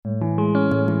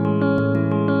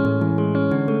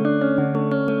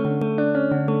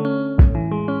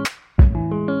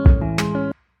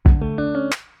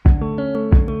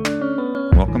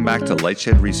back to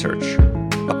Lightshed Research,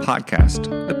 a podcast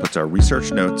that puts our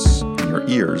research notes in your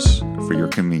ears for your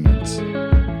convenience.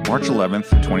 March 11th,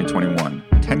 2021,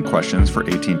 10 questions for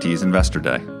AT&T's Investor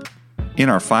Day. In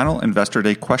our final Investor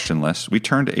Day question list, we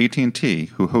turn to AT&T,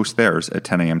 who hosts theirs at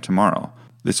 10 a.m. tomorrow.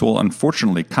 This will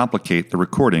unfortunately complicate the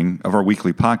recording of our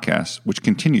weekly podcast, which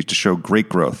continues to show great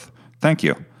growth. Thank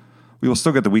you. We will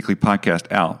still get the weekly podcast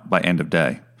out by end of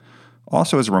day.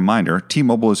 Also, as a reminder,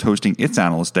 T-Mobile is hosting its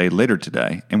Analyst Day later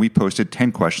today, and we posted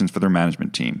 10 questions for their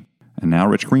management team. And now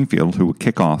Rich Greenfield, who will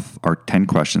kick off our 10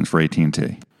 questions for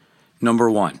AT&T. Number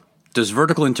 1. Does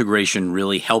vertical integration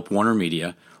really help Warner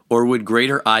Media, or would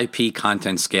greater IP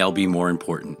content scale be more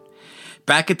important?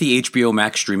 Back at the HBO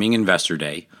Max Streaming Investor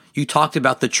Day, you talked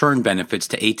about the churn benefits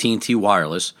to AT&T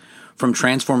Wireless from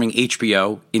transforming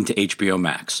HBO into HBO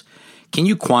Max. Can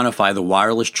you quantify the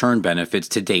wireless churn benefits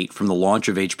to date from the launch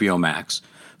of HBO Max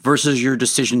versus your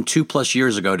decision 2+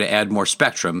 years ago to add more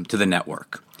spectrum to the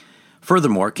network?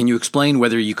 Furthermore, can you explain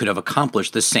whether you could have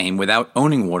accomplished the same without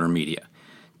owning Warner Media?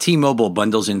 T-Mobile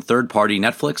bundles in third-party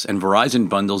Netflix and Verizon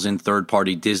bundles in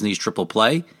third-party Disney's Triple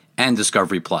Play and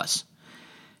Discovery Plus.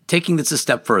 Taking this a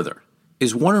step further,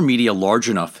 is Warner Media large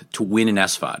enough to win in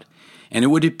SVOD?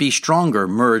 And would it be stronger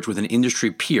merged with an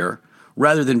industry peer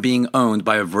rather than being owned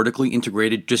by a vertically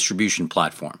integrated distribution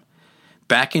platform?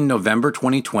 Back in November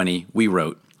 2020, we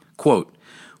wrote, quote,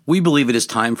 "We believe it is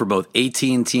time for both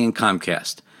AT&T and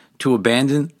Comcast to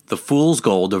abandon the fool's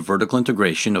gold of vertical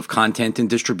integration of content and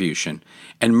distribution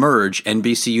and merge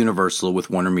NBC Universal with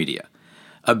Warner Media.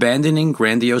 Abandoning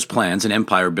grandiose plans and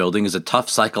empire building is a tough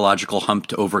psychological hump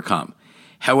to overcome.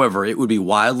 However, it would be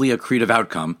wildly accretive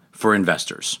outcome for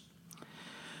investors.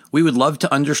 We would love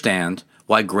to understand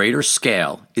why greater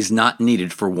scale is not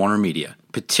needed for Warner Media,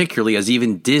 particularly as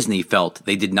even Disney felt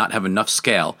they did not have enough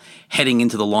scale heading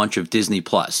into the launch of Disney+.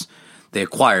 They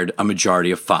acquired a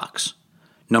majority of Fox.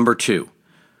 Number 2,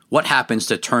 what happens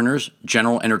to Turner's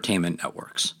General Entertainment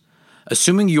Networks?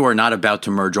 Assuming you are not about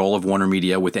to merge all of Warner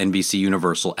Media with NBC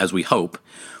Universal, as we hope,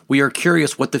 we are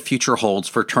curious what the future holds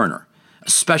for Turner,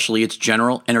 especially its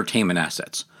general entertainment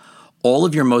assets. All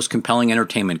of your most compelling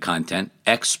entertainment content,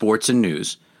 sports and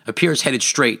news, appears headed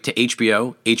straight to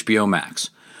HBO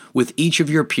Max, with each of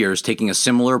your peers taking a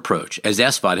similar approach as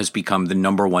SVOD has become the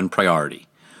number one priority.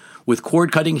 With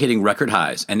cord cutting hitting record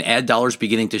highs and ad dollars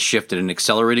beginning to shift at an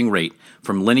accelerating rate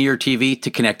from linear TV to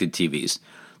connected TVs,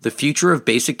 the future of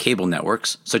basic cable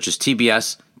networks such as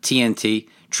TBS, TNT,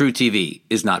 True TV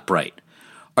is not bright.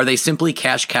 Are they simply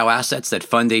cash cow assets that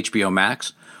fund HBO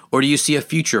Max, or do you see a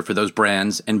future for those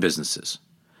brands and businesses?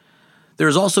 There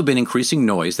has also been increasing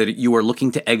noise that you are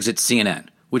looking to exit CNN,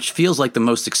 which feels like the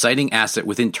most exciting asset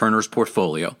within Turner's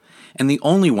portfolio, and the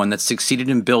only one that succeeded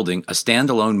in building a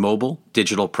standalone mobile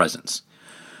digital presence.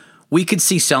 We could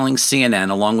see selling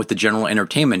CNN along with the general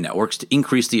entertainment networks to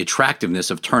increase the attractiveness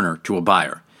of Turner to a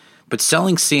buyer. But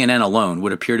selling CNN alone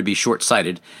would appear to be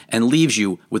short-sighted and leaves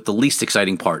you with the least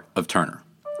exciting part of Turner.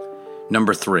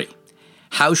 Number 3,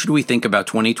 how should we think about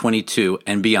 2022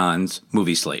 and beyond's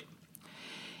movie slate?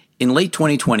 In late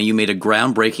 2020, you made a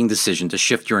groundbreaking decision to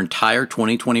shift your entire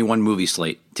 2021 movie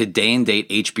slate to day-and-date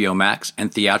HBO Max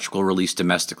and theatrical release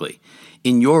domestically.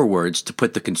 In your words, to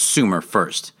put the consumer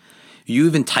first.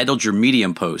 You've entitled your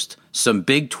Medium post, "Some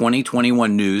Big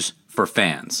 2021 News for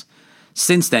Fans."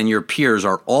 Since then, your peers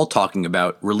are all talking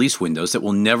about release windows that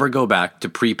will never go back to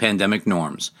pre-pandemic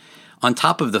norms, on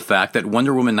top of the fact that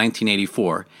Wonder Woman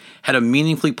 1984 had a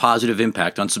meaningfully positive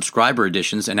impact on subscriber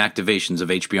additions and activations of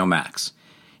HBO Max.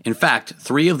 In fact,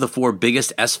 3 of the 4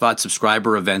 biggest SVOD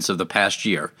subscriber events of the past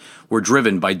year were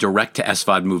driven by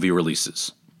direct-to-SVOD movie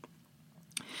releases.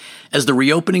 As the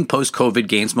reopening post-COVID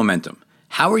gains momentum,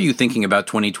 how are you thinking about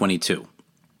 2022?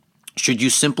 Should you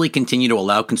simply continue to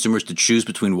allow consumers to choose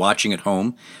between watching at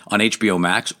home on HBO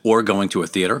Max or going to a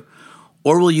theater?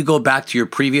 Or will you go back to your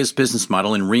previous business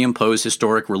model and reimpose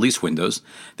historic release windows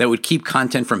that would keep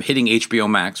content from hitting HBO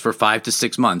Max for 5 to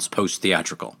 6 months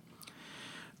post-theatrical?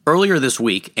 Earlier this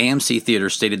week, AMC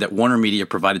Theaters stated that Warner Media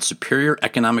provided superior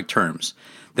economic terms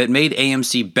that made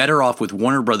AMC better off with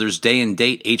Warner Brothers'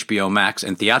 day-and-date HBO Max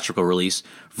and theatrical release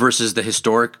versus the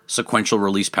historic sequential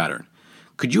release pattern.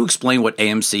 Could you explain what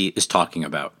AMC is talking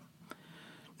about?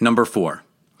 Number 4,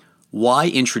 why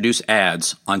introduce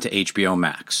ads onto HBO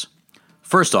Max?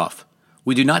 First off,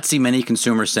 we do not see many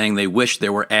consumers saying they wish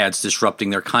there were ads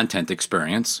disrupting their content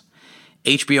experience.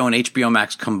 HBO and HBO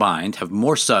Max combined have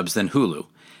more subs than Hulu,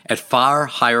 at far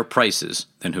higher prices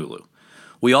than Hulu.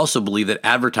 We also believe that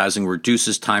advertising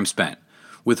reduces time spent,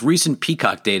 with recent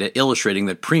Peacock data illustrating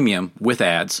that premium, with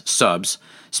ads, subs,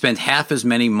 spend half as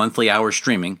many monthly hours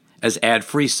streaming as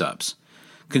ad-free subs.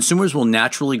 consumers will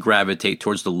naturally gravitate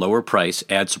towards the lower price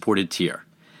ad-supported tier.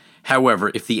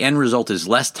 However, if the end result is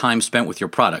less time spent with your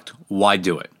product, why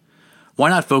do it? Why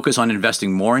not focus on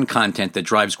investing more in content that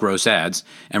drives gross ads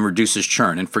and reduces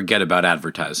churn and forget about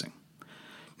advertising?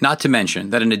 Not to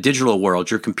mention that in a digital world,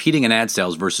 you're competing in ad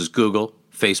sales versus Google,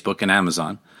 Facebook, and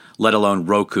Amazon, let alone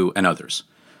Roku and others.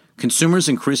 Consumers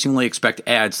increasingly expect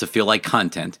ads to feel like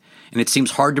content, and it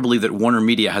seems hard to believe that Warner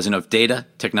Media has enough data,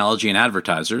 technology, and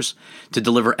advertisers to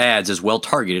deliver ads as well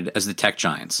targeted as the tech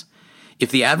giants. If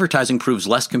the advertising proves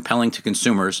less compelling to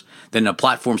consumers than a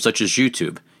platform such as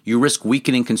YouTube, you risk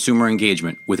weakening consumer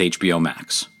engagement with HBO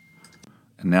Max.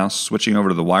 And now switching over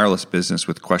to the wireless business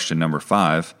with question number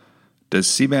 5. Does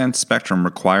C-band spectrum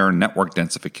require network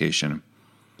densification?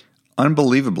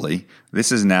 Unbelievably,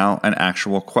 this is now an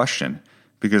actual question,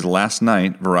 because last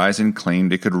night Verizon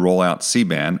claimed it could roll out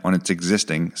C-band on its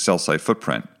existing cell site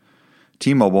footprint.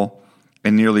 T-Mobile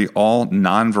and nearly all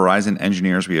non-Verizon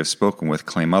engineers we have spoken with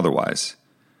claim otherwise.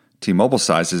 T-Mobile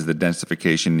sizes the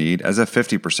densification need as a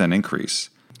 50% increase.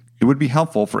 It would be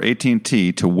helpful for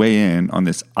AT&T to weigh in on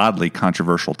this oddly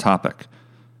controversial topic.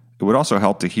 It would also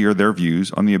help to hear their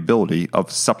views on the ability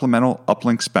of supplemental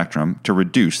uplink spectrum to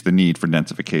reduce the need for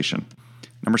densification.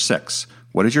 Number 6.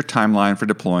 What is your timeline for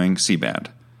deploying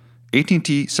C-band?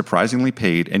 AT&T surprisingly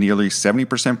paid a nearly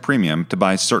 70% premium to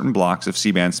buy certain blocks of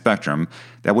C-band spectrum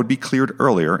that would be cleared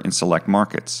earlier in select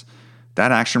markets.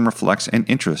 That action reflects an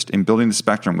interest in building the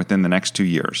spectrum within the next 2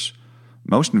 years.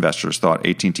 Most investors thought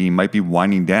AT&T might be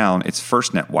winding down its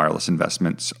FirstNet wireless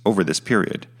investments over this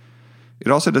period. It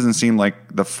also doesn't seem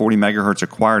like the 40 megahertz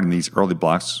acquired in these early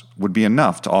blocks would be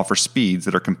enough to offer speeds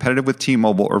that are competitive with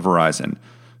T-Mobile or Verizon,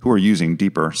 who are using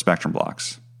deeper spectrum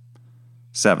blocks.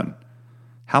 7.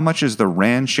 How much is the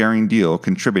RAN sharing deal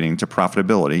contributing to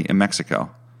profitability in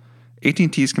Mexico?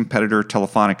 AT&T's competitor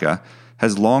Telefonica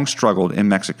has long struggled in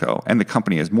Mexico, and the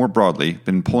company has more broadly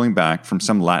been pulling back from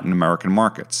some Latin American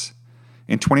markets.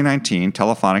 In 2019,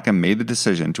 Telefonica made the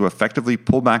decision to effectively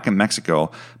pull back in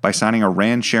Mexico by signing a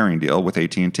RAN sharing deal with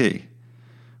AT&T.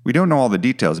 We don't know all the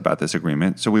details about this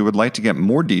agreement, so we would like to get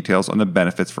more details on the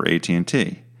benefits for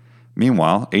AT&T.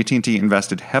 Meanwhile, AT&T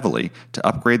invested heavily to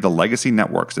upgrade the legacy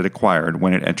networks it acquired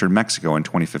when it entered Mexico in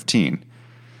 2015.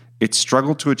 It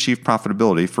struggled to achieve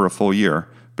profitability for a full year,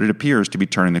 but it appears to be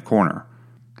turning the corner.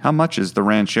 How much is the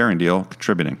RAN sharing deal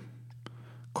contributing?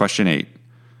 Question 8.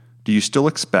 Do you still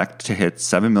expect to hit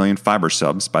 7 million fiber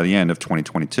subs by the end of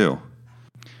 2022?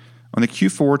 On the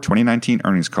Q4 2019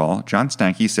 earnings call, John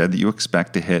Stankey said that you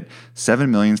expect to hit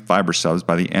 7 million fiber subs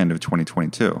by the end of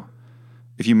 2022.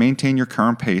 If you maintain your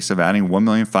current pace of adding 1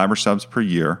 million fiber subs per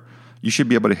year, you should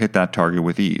be able to hit that target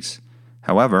with ease.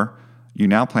 However, you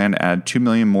now plan to add 2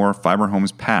 million more fiber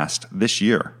homes passed this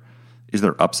year. Is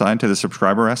there upside to the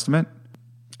subscriber estimate?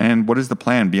 And what is the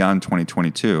plan beyond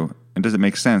 2022? And does it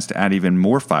make sense to add even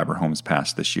more fiber homes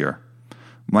passed this year?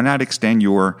 Why not extend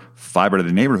your fiber to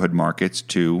the neighborhood markets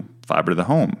to fiber to the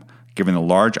home, given the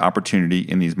large opportunity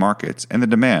in these markets and the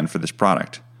demand for this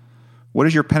product? What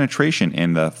is your penetration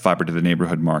in the fiber to the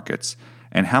neighborhood markets,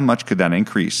 and how much could that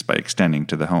increase by extending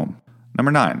to the home?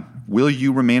 Number 9, will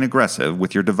you remain aggressive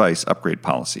with your device upgrade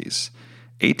policies?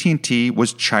 AT&T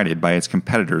was chided by its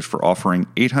competitors for offering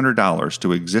 $800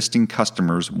 to existing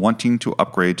customers wanting to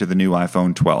upgrade to the new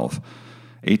iPhone 12.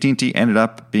 AT&T ended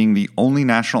up being the only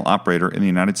national operator in the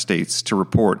United States to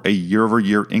report a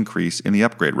year-over-year increase in the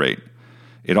upgrade rate.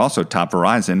 It also topped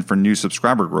Verizon for new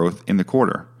subscriber growth in the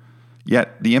quarter.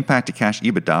 Yet, the impact to cash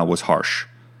EBITDA was harsh.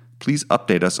 Please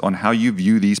update us on how you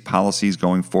view these policies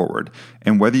going forward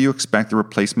and whether you expect the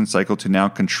replacement cycle to now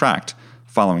contract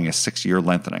following a 6-year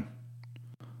lengthening.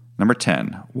 Number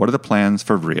 10. What are the plans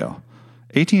for Vrio?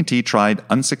 AT&T tried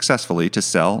unsuccessfully to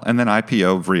sell and then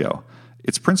IPO Vrio.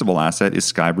 Its principal asset is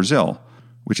Sky Brazil,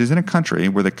 which is in a country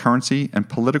where the currency and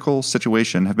political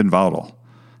situation have been volatile.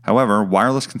 However,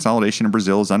 wireless consolidation in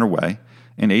Brazil is underway,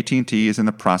 and AT&T is in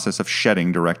the process of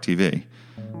shedding DirecTV.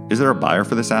 Is there a buyer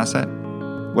for this asset?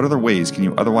 What other ways can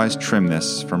you otherwise trim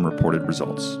this from reported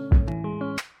results?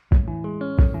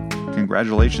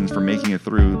 Congratulations for making it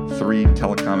through 3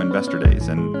 telecom investor days,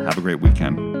 and have a great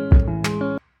weekend.